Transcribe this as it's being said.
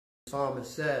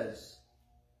psalmist says.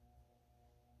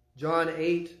 John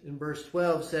 8 and verse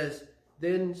 12 says,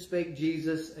 Then spake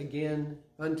Jesus again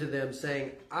unto them,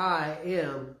 saying, I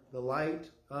am the light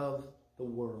of the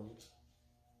world.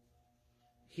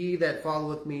 He that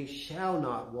followeth me shall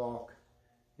not walk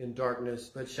in darkness,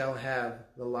 but shall have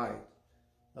the light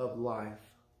of life.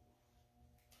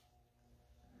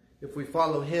 If we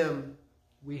follow him,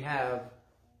 we have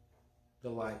the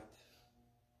light.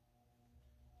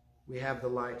 We have the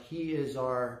light. He is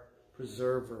our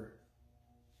preserver.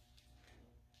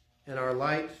 And our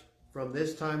light from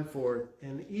this time forth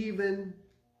and even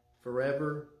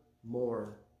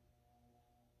forevermore.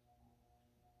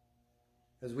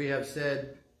 As we have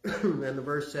said, and the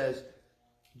verse says,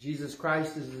 Jesus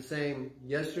Christ is the same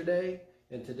yesterday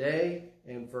and today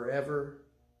and forevermore.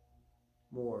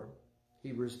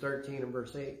 Hebrews 13 and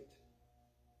verse 8.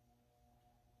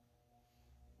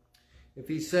 If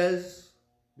he says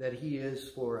that he is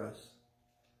for us,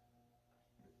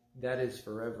 that is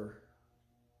forever.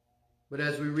 But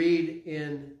as we read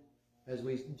as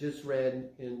we just read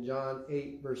in John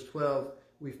 8 verse 12,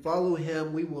 we follow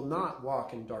him, we will not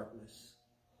walk in darkness.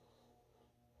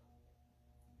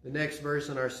 The next verse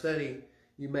in our study,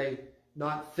 you may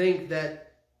not think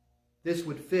that this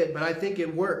would fit, but I think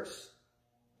it works.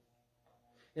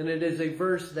 And it is a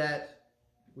verse that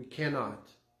we cannot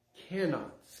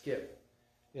skip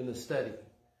in the study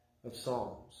of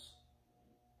Psalms.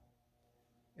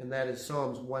 And that is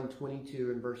Psalms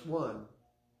 122 and verse 1.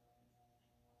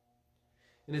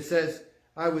 And it says,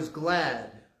 I was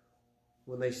glad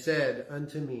when they said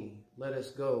unto me, Let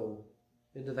us go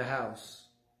into the house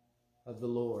of the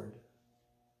Lord.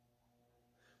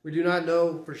 We do not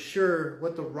know for sure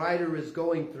what the writer is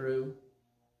going through,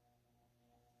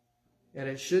 and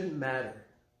it shouldn't matter.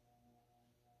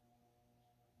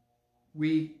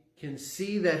 We can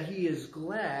see that he is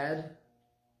glad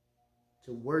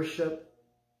to worship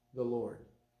the Lord.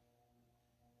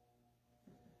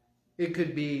 It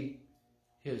could be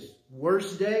his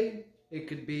worst day, it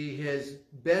could be his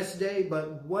best day,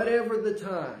 but whatever the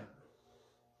time,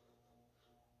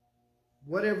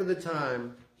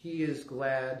 he is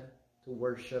glad to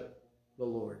worship the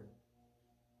Lord.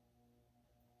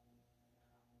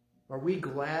 Are we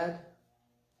glad?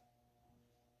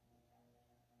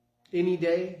 Any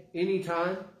day, any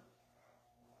time?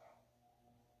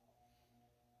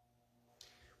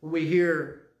 When we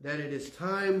hear that it is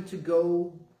time to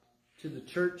go to the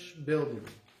church building,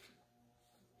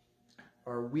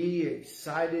 are we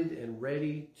excited and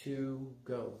ready to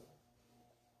go?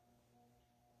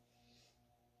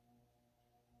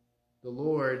 The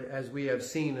Lord, as we have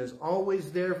seen, is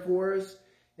always there for us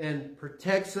and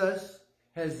protects us,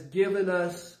 has given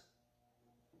us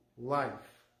life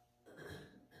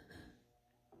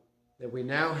that we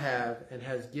now have and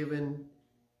has given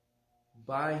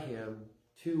by him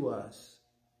to us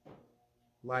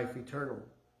life eternal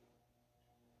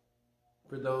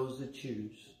for those that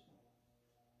choose.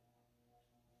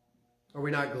 Are we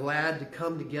not glad to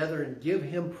come together and give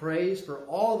him praise for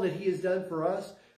all that he has done for us,